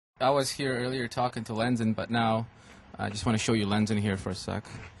I was here earlier talking to Lenzen, but now I just want to show you Lenzen here for a sec.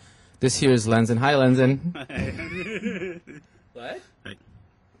 This here is Lenzen. Hi, Lenzen. What? Right.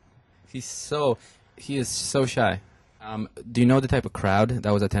 He is so shy. Do you know the type of crowd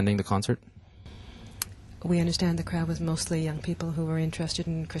that was attending the concert? We understand the crowd was mostly young people who were interested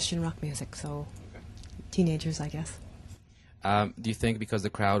in Christian rock music, so teenagers, I guess. Do you think because the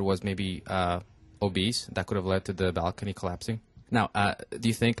crowd was maybe obese, that could have led to the balcony collapsing? Now, do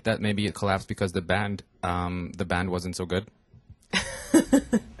you think that maybe it collapsed because the band wasn't so good?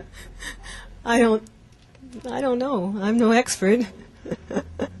 I don't know. I'm no expert.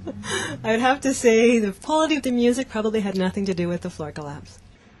 I would have to say the quality of the music probably had nothing to do with the floor collapse.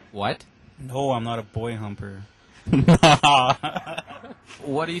 What? No, I'm not a boy humper.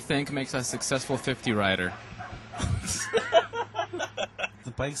 What do you think makes a successful 50 rider?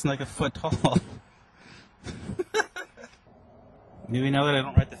 The bike's like a foot tall. Maybe now that I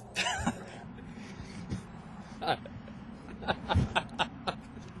don't ride this.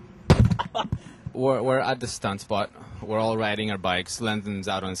 We're at the stunt spot. We're all riding our bikes. Lenzen's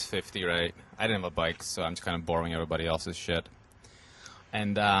out on his 50, right? I didn't have a bike, so I'm just kind of borrowing everybody else's shit.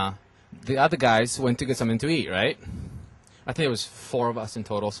 And the other guys went to get something to eat, right? I think it was 4 of us in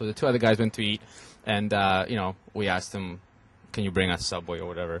total, so the 2 other guys went to eat. And, we asked them, can you bring us Subway or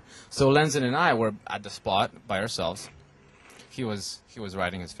whatever? So Lenzen and I were at the spot by ourselves. He was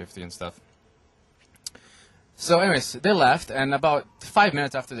riding his 50 and stuff. So anyways, they left, and about 5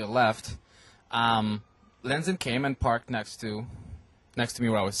 minutes after they left, Lenzen came and parked next to me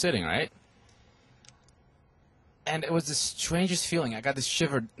where I was sitting, right? And it was the strangest feeling. I got this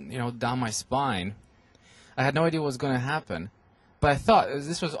shiver, down my spine. I had no idea what was going to happen. But I thought,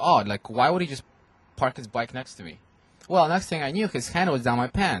 this was odd. Like, why would he just park his bike next to me? Well, next thing I knew, his hand was down my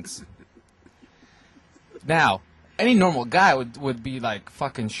pants. Now, any normal guy would be, like,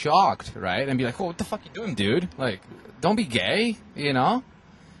 fucking shocked, right? And be like, oh, what the fuck you doing, dude? Like, don't be gay,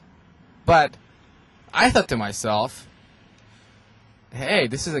 But I thought to myself, hey,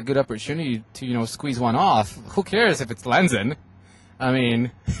 this is a good opportunity to, squeeze one off. Who cares if it's Lenzen? I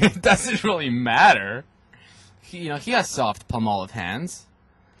mean, it doesn't really matter. He has soft palm olive hands.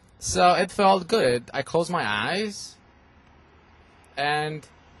 So it felt good. I closed my eyes and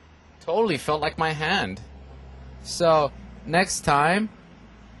totally felt like my hand. So next time,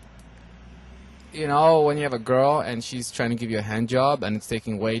 when you have a girl and she's trying to give you a hand job and it's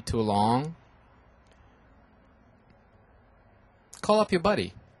taking way too long, call up your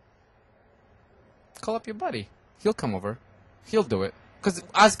buddy. Call up your buddy. He'll come over. He'll do it. Because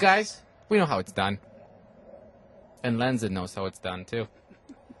us guys, we know how it's done. And Lenzen knows how it's done, too.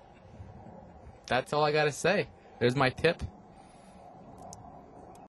 That's all I gotta say. There's my tip.